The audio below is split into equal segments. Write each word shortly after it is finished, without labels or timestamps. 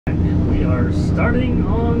we are starting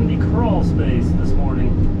on the crawl space this morning.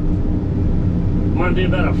 I'm going to do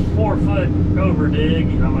about a 4-foot over dig.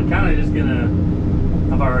 I'm kind of just going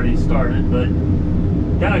to, I've already started, but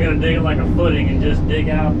kind of going to dig it like a footing and just dig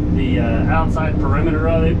out the outside perimeter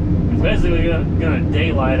of it. It's basically going to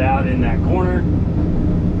daylight out in that corner,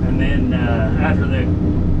 and then after they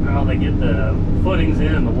get the footings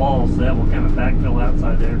in and the walls set, we'll kind of backfill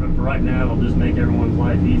outside there. But for right now, it'll just make everyone's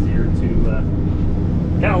life easier to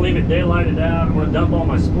kind of leave it daylighted out. I'm going to dump all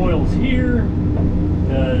my spoils here,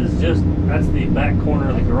 because that's the back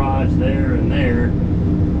corner of the garage there and there,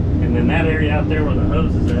 and then that area out there where the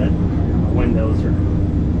hose is at. The windows are,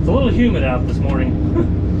 it's a little humid out this morning.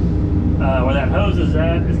 Where that hose is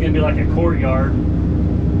at is going to be like a courtyard,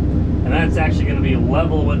 and that's actually going to be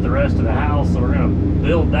level with the rest of the house. So we're going to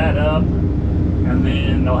build that up, and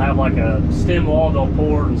then they'll have like a stem wall they'll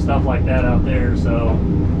pour and stuff like that out there. So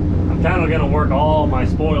I'm kind of going to work all my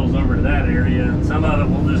spoils over to that area. Some of it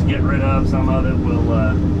we'll just get rid of, some of it will,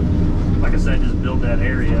 like I said, just build that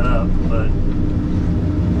area up. But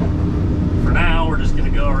for now, we're just going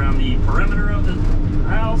to go around the perimeter of the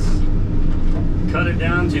house, cut it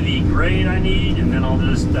down to the grade I need, and then I'll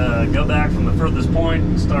just go back from the furthest point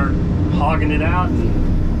and start hogging it out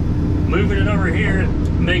and moving it over here.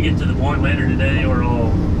 May get to the point later today where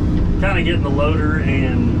I'll kind of get in the loader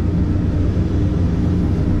and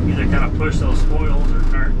either kind of push those spoils or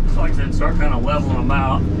just like I said, start kind of leveling them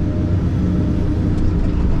out.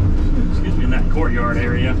 Excuse me, in that courtyard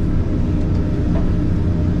area.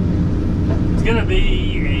 It's going to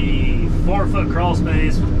be a 4-foot crawl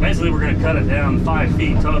space. Basically, we're going to cut it down 5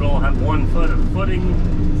 feet total, have 1 foot of footing,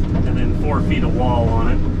 and then 4 feet of wall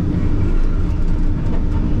on it.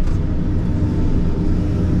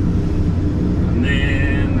 And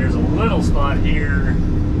then there's a little spot here.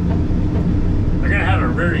 They're going to have a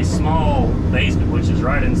very small basement, which is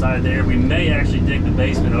right inside there. We may actually dig the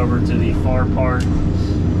basement over to the far part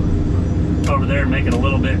over there and make it a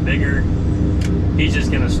little bit bigger. He's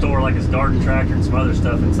just going to store like his garden tractor and some other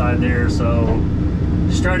stuff inside there. So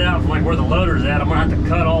straight out from like where the loader's at, I'm going to have to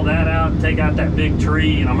cut all that out, take out that big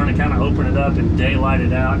tree, and I'm going to kind of open it up and daylight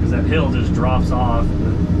it out, because that hill just drops off.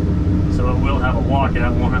 So it will have a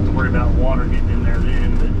walkout. Won't have to worry about water getting in there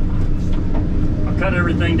then. But I'll cut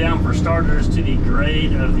everything down for starters to the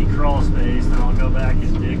grade of the crawl space, then I'll go back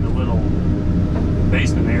and dig the little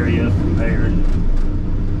basement area from there.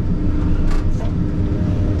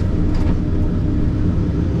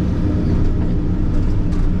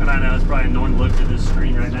 I know it's probably annoying to look at this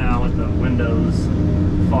screen right now with the windows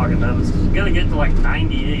fogging up. It's gonna get to like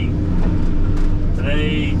 98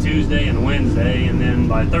 today, Tuesday, and Wednesday, and then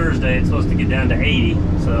by Thursday it's supposed to get down to 80.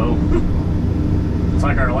 So it's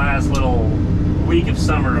like our last little week of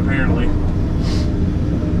summer apparently.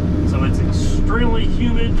 So it's extremely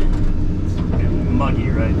humid and muggy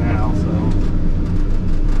right now. So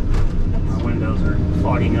my windows are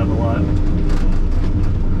fogging up a lot.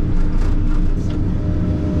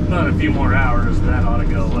 About a few more hours, that ought to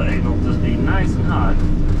go away. It'll just be nice and hot.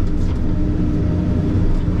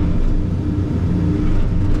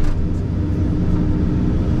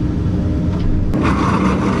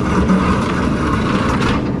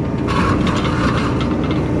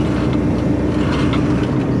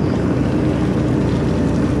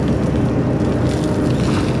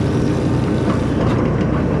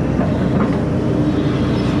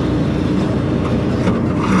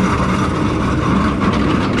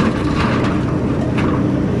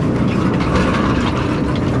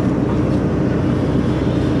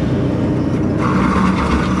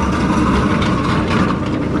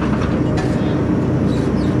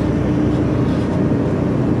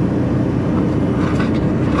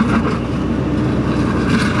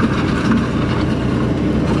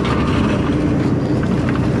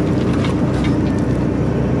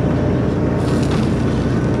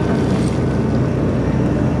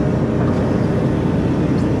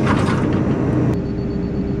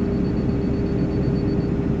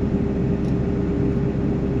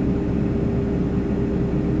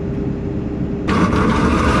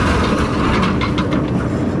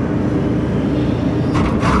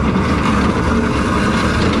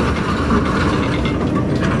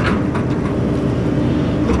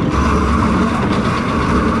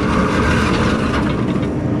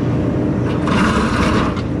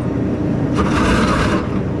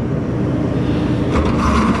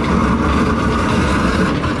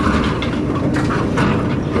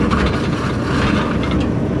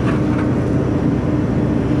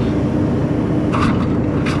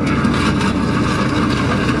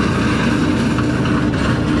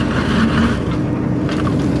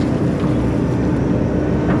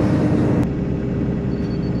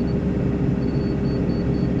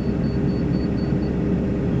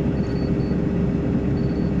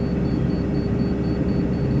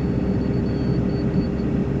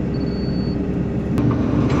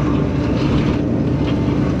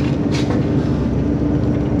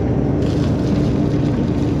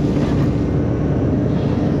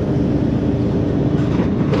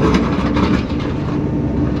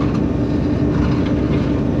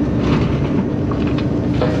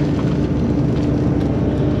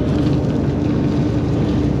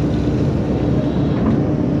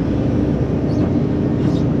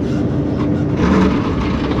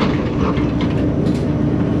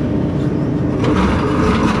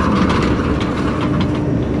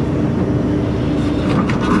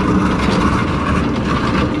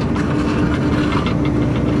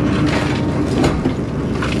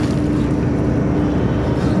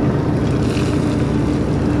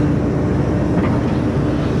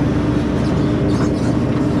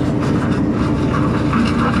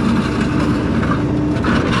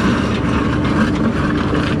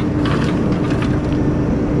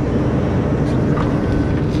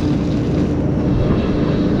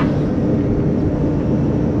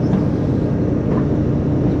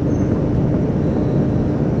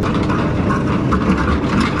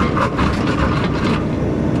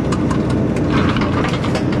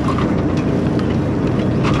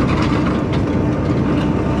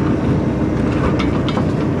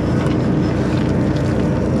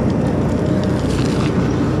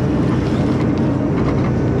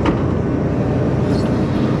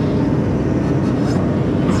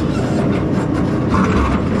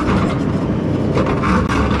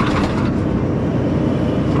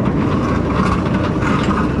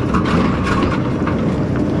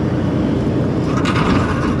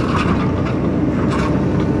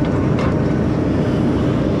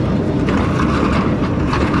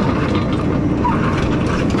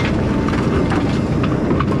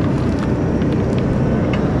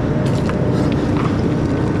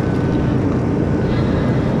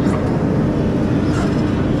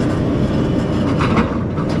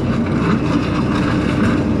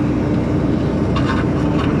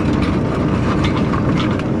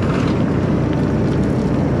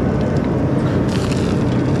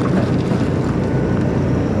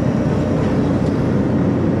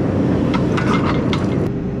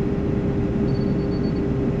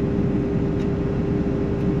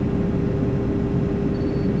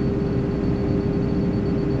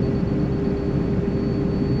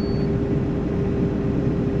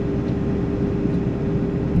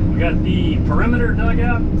 got the perimeter dug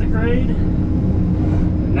out to grade.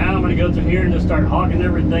 Now I'm going to go through here and just start hogging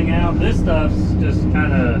everything out. This stuff's just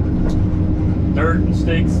kind of dirt and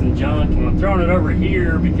sticks and junk. And I'm throwing it over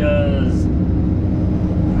here because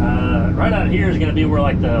right out here is going to be where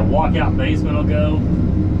like the walkout basement will go.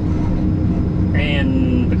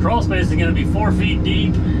 And the crawl space is going to be 4 feet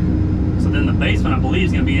deep. So then the basement, I believe,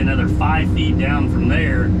 is going to be another 5 feet down from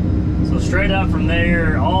there. So straight up from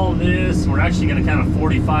there, all this, we're actually going to kind of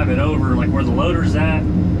 45 it over, like where the loader's at.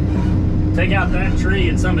 Take out that tree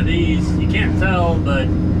and some of these. You can't tell, but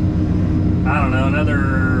I don't know,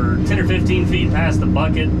 another 10 or 15 feet past the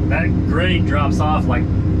bucket, that grade drops off like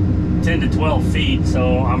 10 to 12 feet.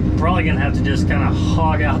 So I'm probably going to have to just kind of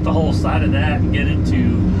hog out the whole side of that and get it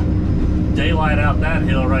to daylight out that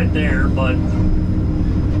hill right there. But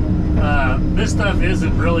this stuff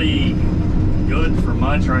isn't really good for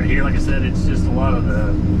much right here. Like I said, it's just a lot of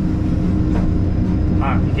the,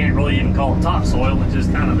 you can't really even call it topsoil, it's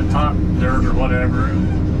just kind of the top dirt or whatever.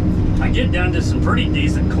 I get down to some pretty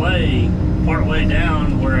decent clay part way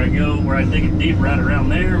down where I dig it deep right around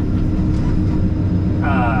there.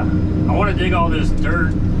 I want to dig all this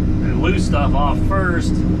dirt and loose stuff off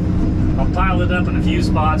first. I'll pile it up in a few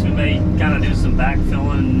spots. We may kind of do some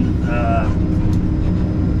backfilling,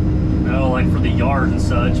 like for the yard and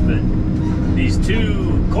such, but these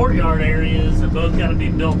two courtyard areas have both got to be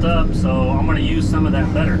built up, so I'm going to use some of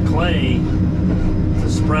that better clay to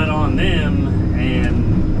spread on them and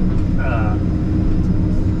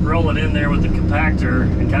roll it in there with the compactor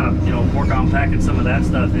and kind of, work on packing some of that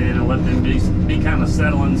stuff in and let them be kind of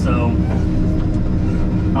settling. So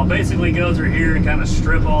I'll basically go through here and kind of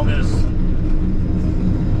strip all this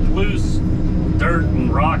loose dirt and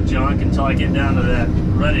rock junk until I get down to that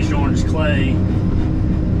reddish orange clay.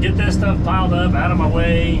 Get this stuff piled up out of my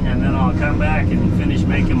way, and then I'll come back and finish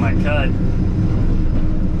making my cut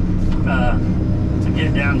to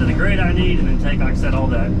get down to the grade I need, and then take, like I said, all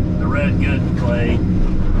the red good clay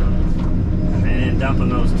and dump in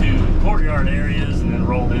those two courtyard areas and then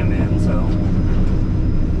roll them in. So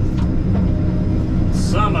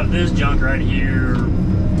some of this junk right here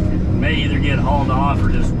may either get hauled off or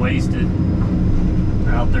just wasted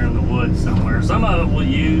out there in the woods somewhere. Some of it we'll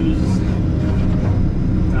use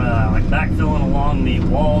like backfilling along the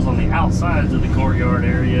walls on the outsides of the courtyard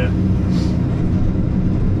area.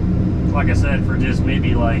 Like I said, for just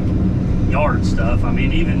maybe like yard stuff. I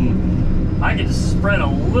mean, even I could just spread a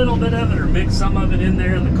little bit of it or mix some of it in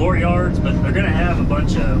there in the courtyards, but they're going to have a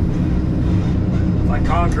bunch of like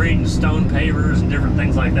concrete and stone pavers and different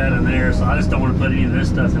things like that in there. So I just don't want to put any of this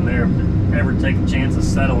stuff in there if ever take a chance of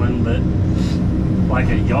settling. But like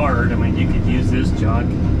a yard, I mean, you could use this junk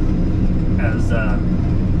as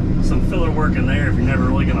some filler work in there if you're never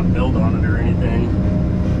really going to build on it or anything.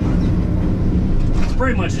 It's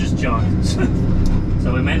pretty much just junk,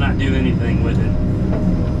 so we may not do anything with it.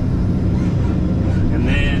 And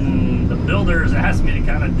then the builders asked me to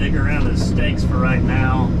kind of dig around the stakes for right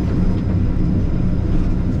now,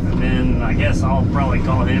 and then I guess I'll probably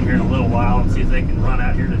call him here in a little while and see if they can run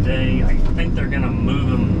out here today. I think they're going to move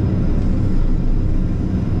them,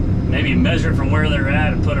 maybe measure from where they're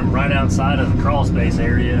at and put them right outside of the crawl space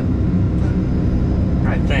area,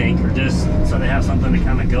 I think, or just so they have something to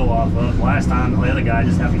kind of go off of. Last time the other guy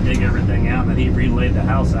just had me dig everything out and then he relayed the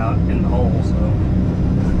house out in the hole, so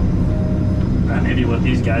that may be what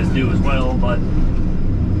these guys do as well. But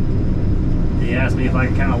he asked me if I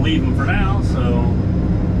could kind of leave them for now, so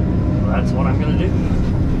that's what I'm going to do.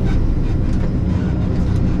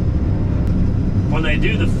 When they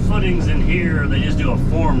do the footings in here, they just do a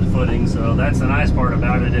formed footing, so that's the nice part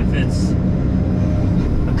about it. If it's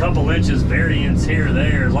a couple inches variance here or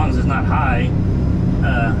there, as long as it's not high,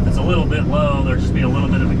 if it's a little bit low, there'll just be a little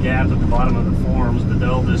bit of a gap at the bottom of the forms, but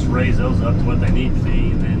they'll just raise those up to what they need to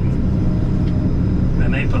be, and then they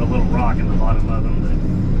may put a little rock in the bottom of them,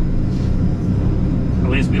 but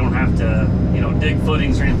at least we don't have to, dig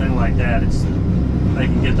footings or anything like that. It's, they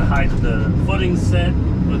can get the height of the footings set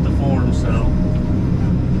with the forms, so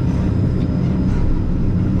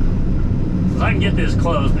I can get this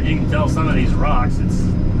close, but you can tell some of these rocks, it's,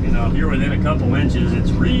 if you're within a couple inches,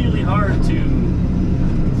 it's really hard to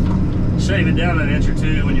shave it down an inch or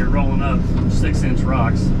two when you're rolling up 6-inch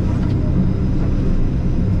rocks.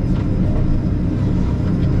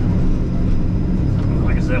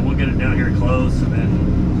 Like I said, we'll get it down here close and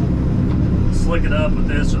then slick it up with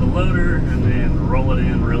this or the loader and then roll it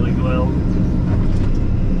in really well.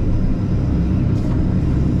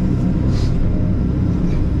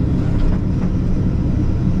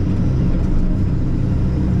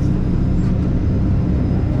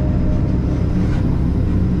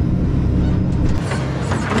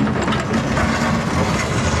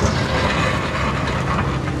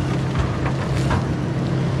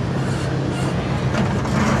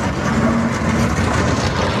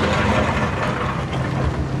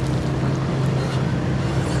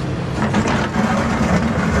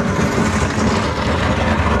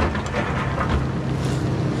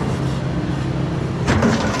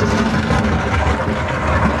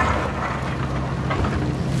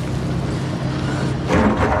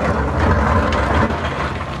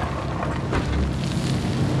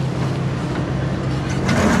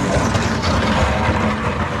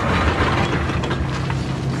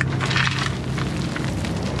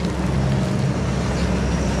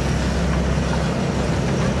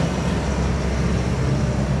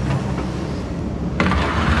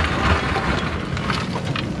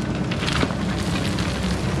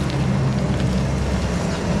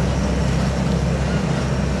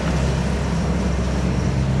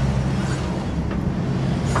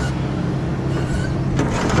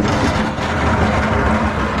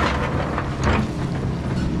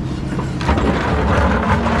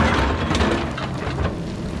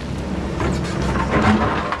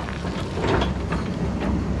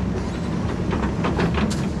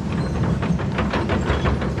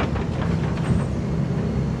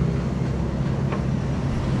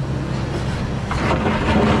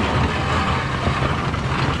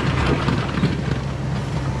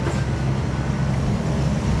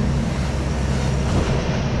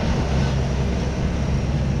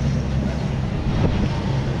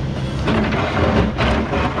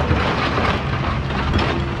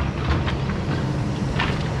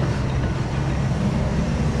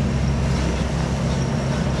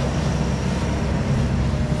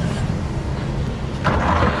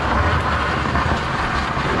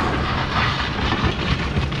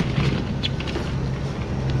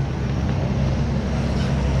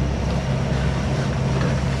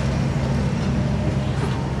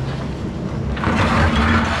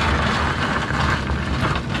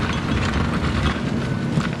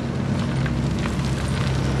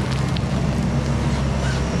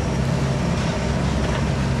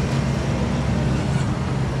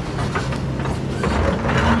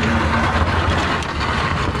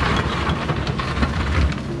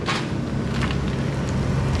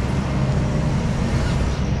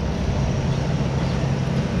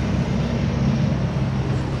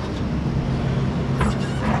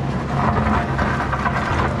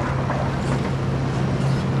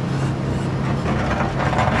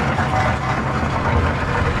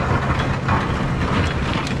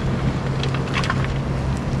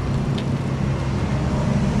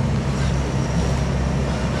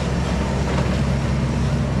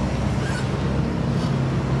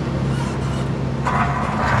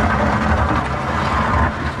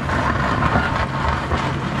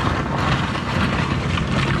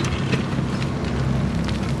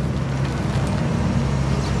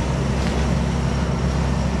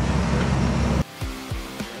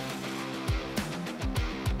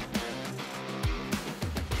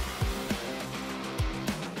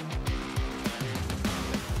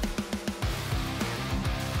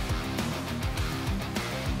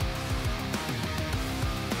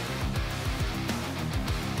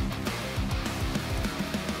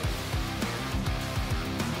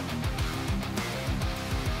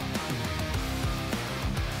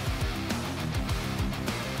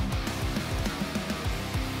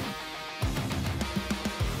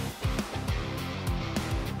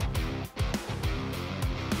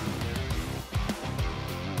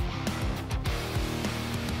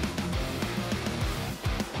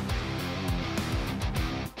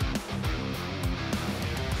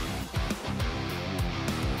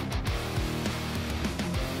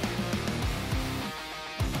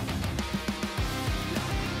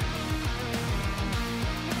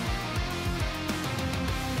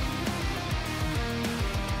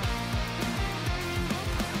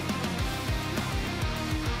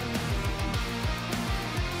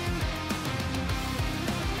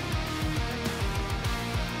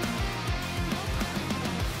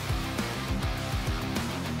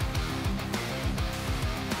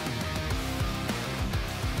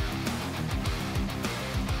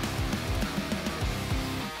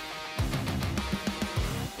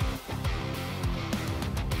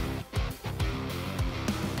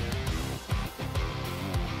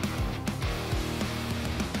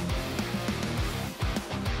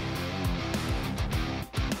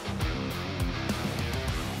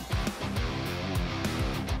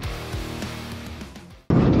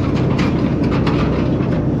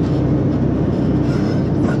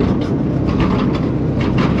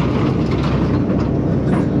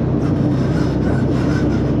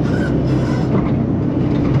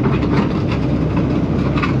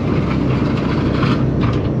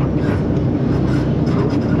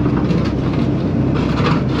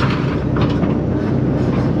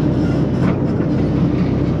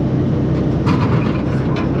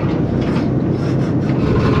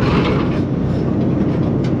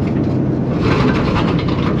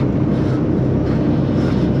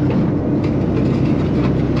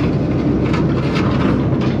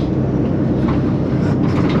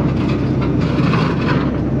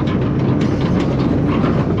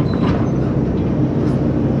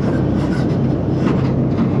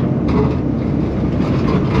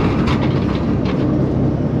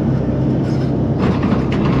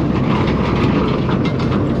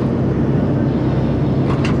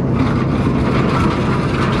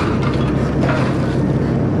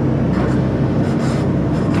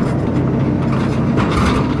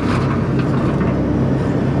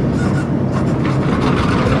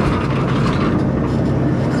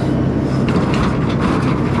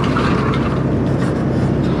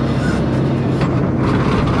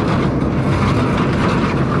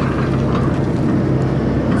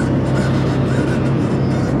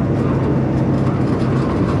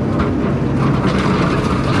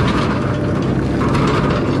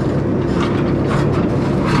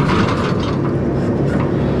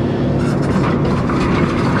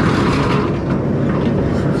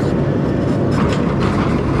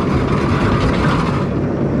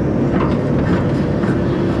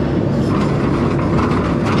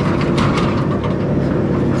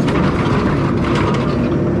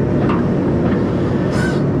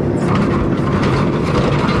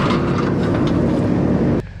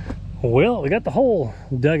 got the hole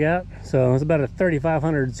dug out, so it's about a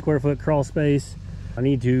 3,500 square foot crawl space. I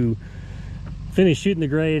need to finish shooting the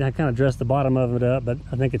grade. I kind of dressed the bottom of it up, but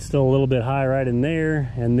I think it's still a little bit high right in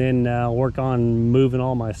there, and then work on moving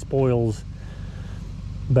all my spoils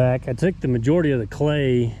back. I took the majority of the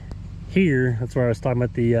clay here. That's where I was talking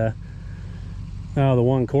about the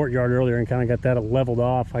one courtyard earlier, and kind of got that leveled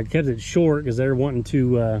off. I kept it short because they're wanting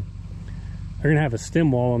to they're gonna have a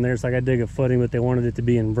stem wall on there, so I gotta dig a footing, but they wanted it to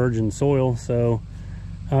be in virgin soil, so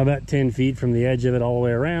about 10 feet from the edge of it all the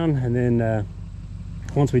way around. And then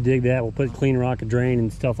once we dig that, we'll put clean rock drain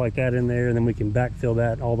and stuff like that in there, and then we can backfill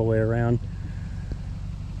that all the way around.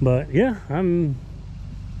 But yeah, I'm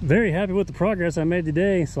very happy with the progress I made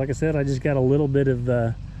today. So like I said, I just got a little bit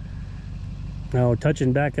of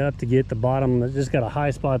touching back up to get the bottom. I just got a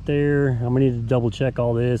high spot there. I'm gonna need to double check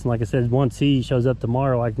all this, and like I said, once he shows up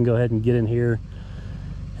tomorrow, I can go ahead and get in here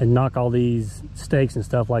and knock all these stakes and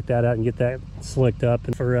stuff like that out and get that slicked up.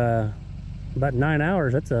 And for about 9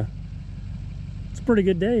 hours, it's a pretty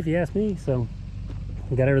good day if you ask me. So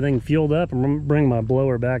I got everything fueled up. I'm gonna bring my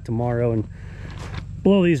blower back tomorrow and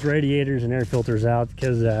blow these radiators and air filters out,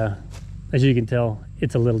 because as you can tell,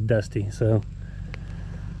 it's a little dusty. So,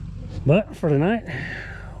 but for tonight,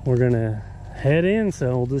 we're gonna head in,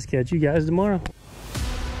 so we'll just catch you guys tomorrow.